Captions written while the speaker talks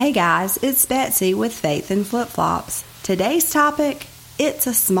Hey guys, it's Betsy with Faith and Flip Flops. Today's topic, it's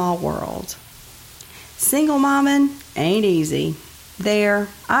a small world. Single momming ain't easy. There,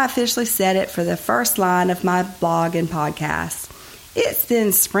 I officially said it for the first line of my blog and podcast. It's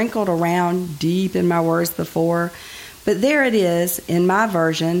been sprinkled around deep in my words before, but there it is in my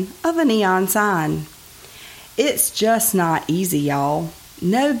version of a neon sign. It's just not easy, y'all.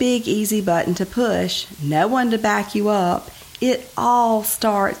 No big easy button to push, no one to back you up. It all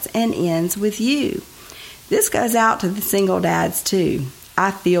starts and ends with you. This goes out to the single dads too. I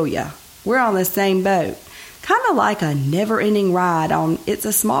feel ya. We're on the same boat. Kind of like a never-ending ride on It's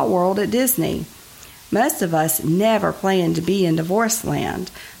a Small World at Disney. Most of us never planned to be in divorce land,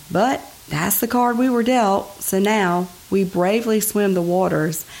 but that's the card we were dealt, so now we bravely swim the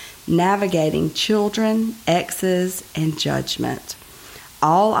waters, navigating children, exes, and judgment.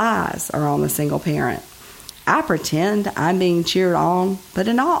 All eyes are on the single parent. I pretend I'm being cheered on, but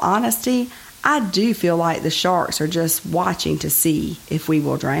in all honesty, I do feel like the sharks are just watching to see if we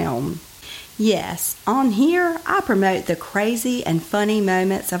will drown. Yes, on here I promote the crazy and funny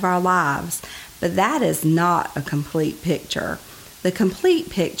moments of our lives, but that is not a complete picture. The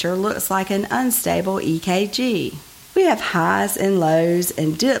complete picture looks like an unstable EKG. We have highs and lows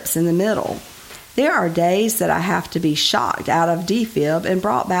and dips in the middle. There are days that I have to be shocked out of defib and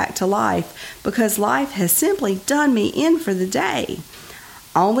brought back to life because life has simply done me in for the day.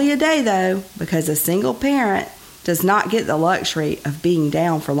 Only a day though, because a single parent does not get the luxury of being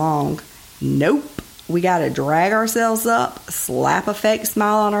down for long. Nope, we gotta drag ourselves up, slap a fake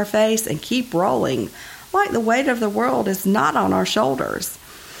smile on our face, and keep rolling like the weight of the world is not on our shoulders.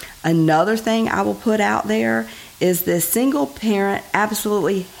 Another thing I will put out there is this single parent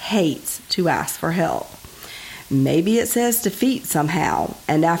absolutely hates to ask for help. Maybe it says defeat somehow,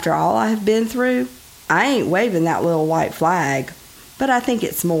 and after all I have been through, I ain't waving that little white flag, but I think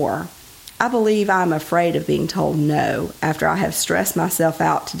it's more. I believe I'm afraid of being told no after I have stressed myself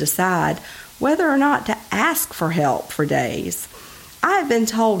out to decide whether or not to ask for help for days. I have been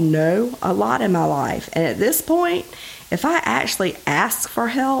told no a lot in my life, and at this point, if I actually ask for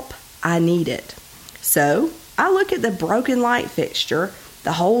help, I need it. So, I look at the broken light fixture,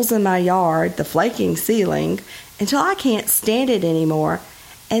 the holes in my yard, the flaking ceiling, until I can't stand it anymore,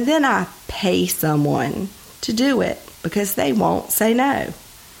 and then I pay someone to do it because they won't say no.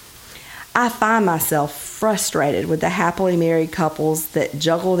 I find myself frustrated with the happily married couples that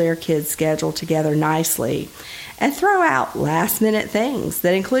juggle their kids' schedule together nicely and throw out last-minute things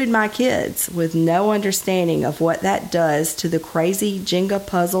that include my kids with no understanding of what that does to the crazy Jenga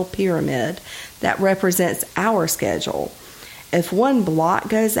puzzle pyramid that represents our schedule. If one block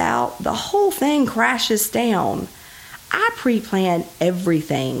goes out, the whole thing crashes down. I pre-plan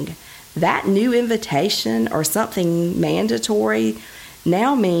everything. That new invitation or something mandatory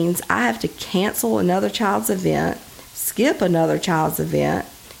now means I have to cancel another child's event, skip another child's event,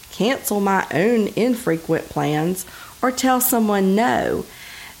 cancel my own infrequent plans, or tell someone no,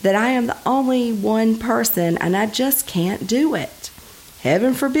 that I am the only one person and I just can't do it.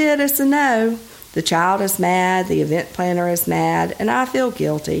 Heaven forbid it's a no. The child is mad, the event planner is mad, and I feel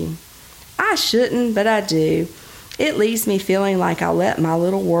guilty. I shouldn't, but I do. It leaves me feeling like I let my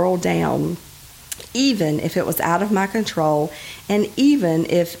little world down, even if it was out of my control, and even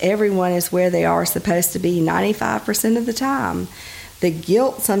if everyone is where they are supposed to be 95% of the time. The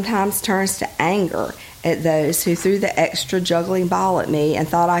guilt sometimes turns to anger at those who threw the extra juggling ball at me and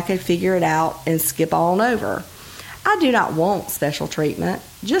thought I could figure it out and skip on over. I do not want special treatment,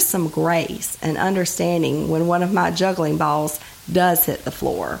 just some grace and understanding when one of my juggling balls does hit the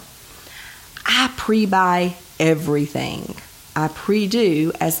floor. I pre-buy everything. I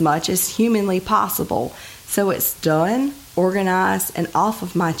pre-do as much as humanly possible so it's done, organized, and off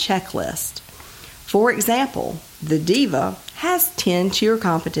of my checklist. For example, the Diva has 10 cheer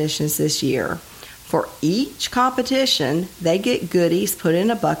competitions this year. For each competition, they get goodies put in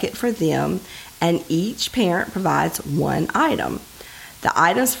a bucket for them, and each parent provides one item. The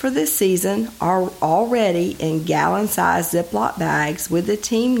items for this season are already in gallon-sized Ziploc bags with the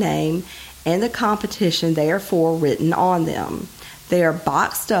team name and the competition they are for written on them. They are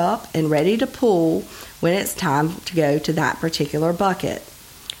boxed up and ready to pull when it's time to go to that particular bucket.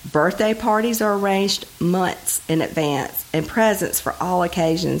 Birthday parties are arranged months in advance, and presents for all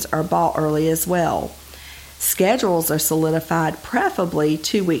occasions are bought early as well. Schedules are solidified preferably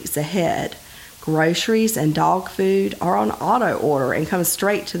 2 weeks ahead. Groceries and dog food are on auto order and come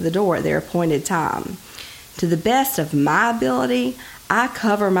straight to the door at their appointed time. To the best of my ability, I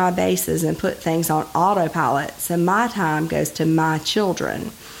cover my bases and put things on autopilot so my time goes to my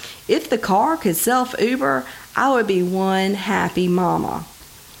children. If the car could self-Uber, I would be one happy mama.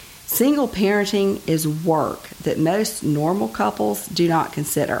 Single parenting is work that most normal couples do not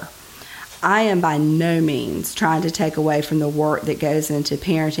consider. I am by no means trying to take away from the work that goes into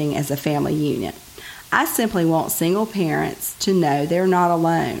parenting as a family unit. I simply want single parents to know they're not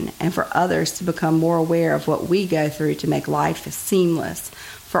alone and for others to become more aware of what we go through to make life seamless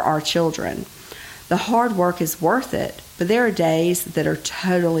for our children. The hard work is worth it, but there are days that are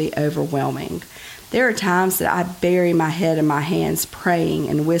totally overwhelming. There are times that I bury my head in my hands praying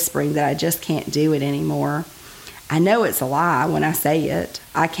and whispering that I just can't do it anymore. I know it's a lie when I say it.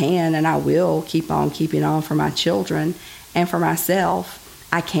 I can and I will keep on keeping on for my children and for myself.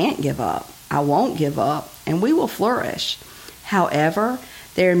 I can't give up. I won't give up, and we will flourish. However,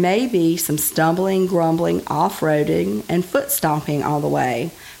 there may be some stumbling, grumbling, off-roading, and foot stomping all the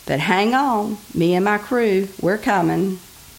way. But hang on, me and my crew, we're coming.